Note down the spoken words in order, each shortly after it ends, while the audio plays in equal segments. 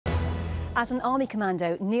As an Army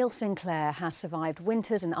Commando, Neil Sinclair has survived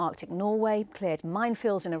winters in Arctic Norway, cleared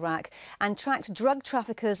minefields in Iraq and tracked drug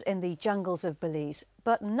traffickers in the jungles of Belize.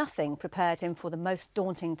 But nothing prepared him for the most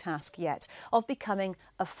daunting task yet, of becoming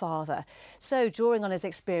a father. So, drawing on his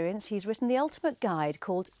experience, he's written the ultimate guide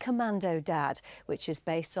called Commando Dad, which is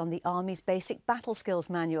based on the Army's basic battle skills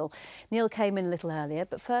manual. Neil came in a little earlier,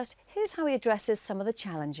 but first, here's how he addresses some of the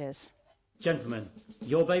challenges. Gentlemen,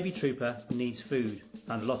 your baby trooper needs food,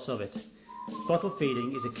 and lots of it. Bottle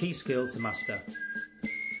feeding is a key skill to master.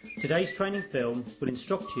 Today's training film will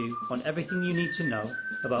instruct you on everything you need to know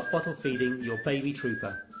about bottle feeding your baby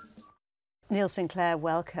trooper. Neil Sinclair,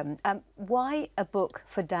 welcome. Why a book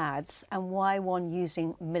for dads and why one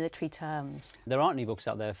using military terms? There aren't any books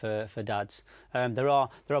out there for dads. There are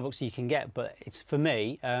books you can get, but for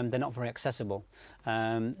me, they're not very accessible.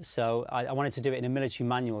 So I wanted to do it in a military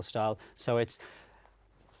manual style. So it's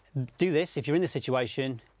do this if you're in the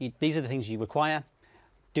situation. These are the things you require.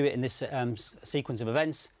 Do it in this sequence of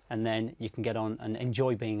events, and then you can get on and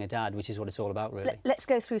enjoy being a dad, which is what it's all about, really. Let's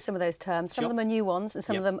go through some of those terms. Some of them are new ones, and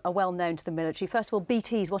some of them are well known to the military. First of all,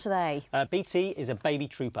 BTs, what are they? BT is a baby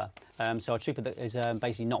trooper, so a trooper that is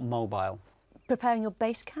basically not mobile. Preparing your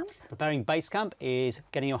base camp? Preparing base camp is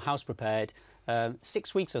getting your house prepared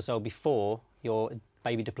 6 weeks or so before your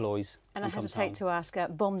baby deploys. And I hesitate to ask,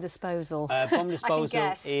 bomb disposal. Bomb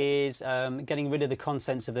disposal is getting rid of the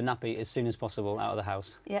contents of the nappy as soon as possible out of the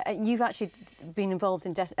house. Yeah, you've actually been involved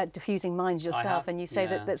in defusing mines yourself, and you say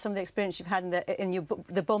that some of the experience you've had in your book,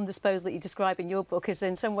 the bomb disposal that you describe in your book, is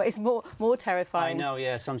in some ways more terrifying. I know,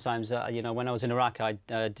 yeah. Sometimes, you know, when I was in Iraq, I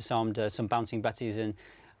disarmed some bouncing Bettys, and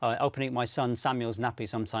opening my son Samuel's nappy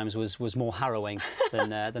sometimes was more harrowing than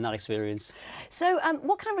that experience. So,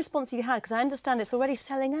 what kind of response have you had? Because I understand it's already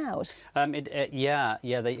selling out.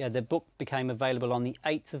 The book became available on the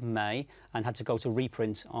 8th of May and had to go to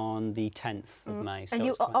reprint on the 10th of May. So and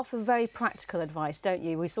you offer very practical advice, don't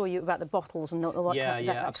you? We saw you about the bottles and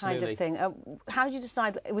that kind of thing. How did you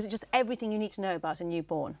decide? Was it just everything you need to know about a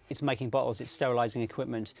newborn? It's making bottles, it's sterilising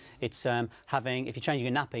equipment, it's if you're changing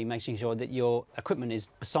a nappy, making sure that your equipment is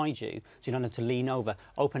beside you, so you don't have to lean over,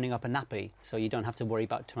 opening up a nappy, so you don't have to worry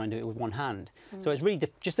about trying to do it with one hand. So it's really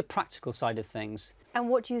just the practical side of things. And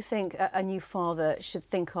what do you think a new father should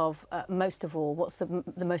think of most of all? What's the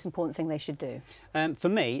most important thing they should do? For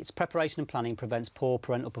me, it's preparation and planning prevents poor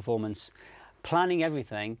parental performance. Planning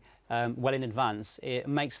everything well in advance, it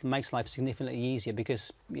makes life significantly easier,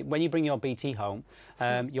 because when you bring your BT home,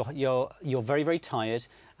 you're very, very tired,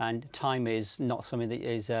 and time is not something that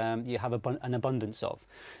is you have an abundance of.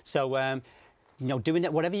 So you know, doing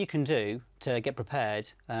whatever you can do to get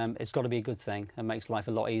prepared, it's got to be a good thing and makes life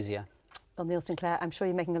a lot easier. Well, Neil Sinclair, I'm sure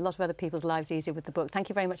you're making a lot of other people's lives easier with the book. Thank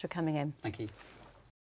you very much for coming in. Thank you.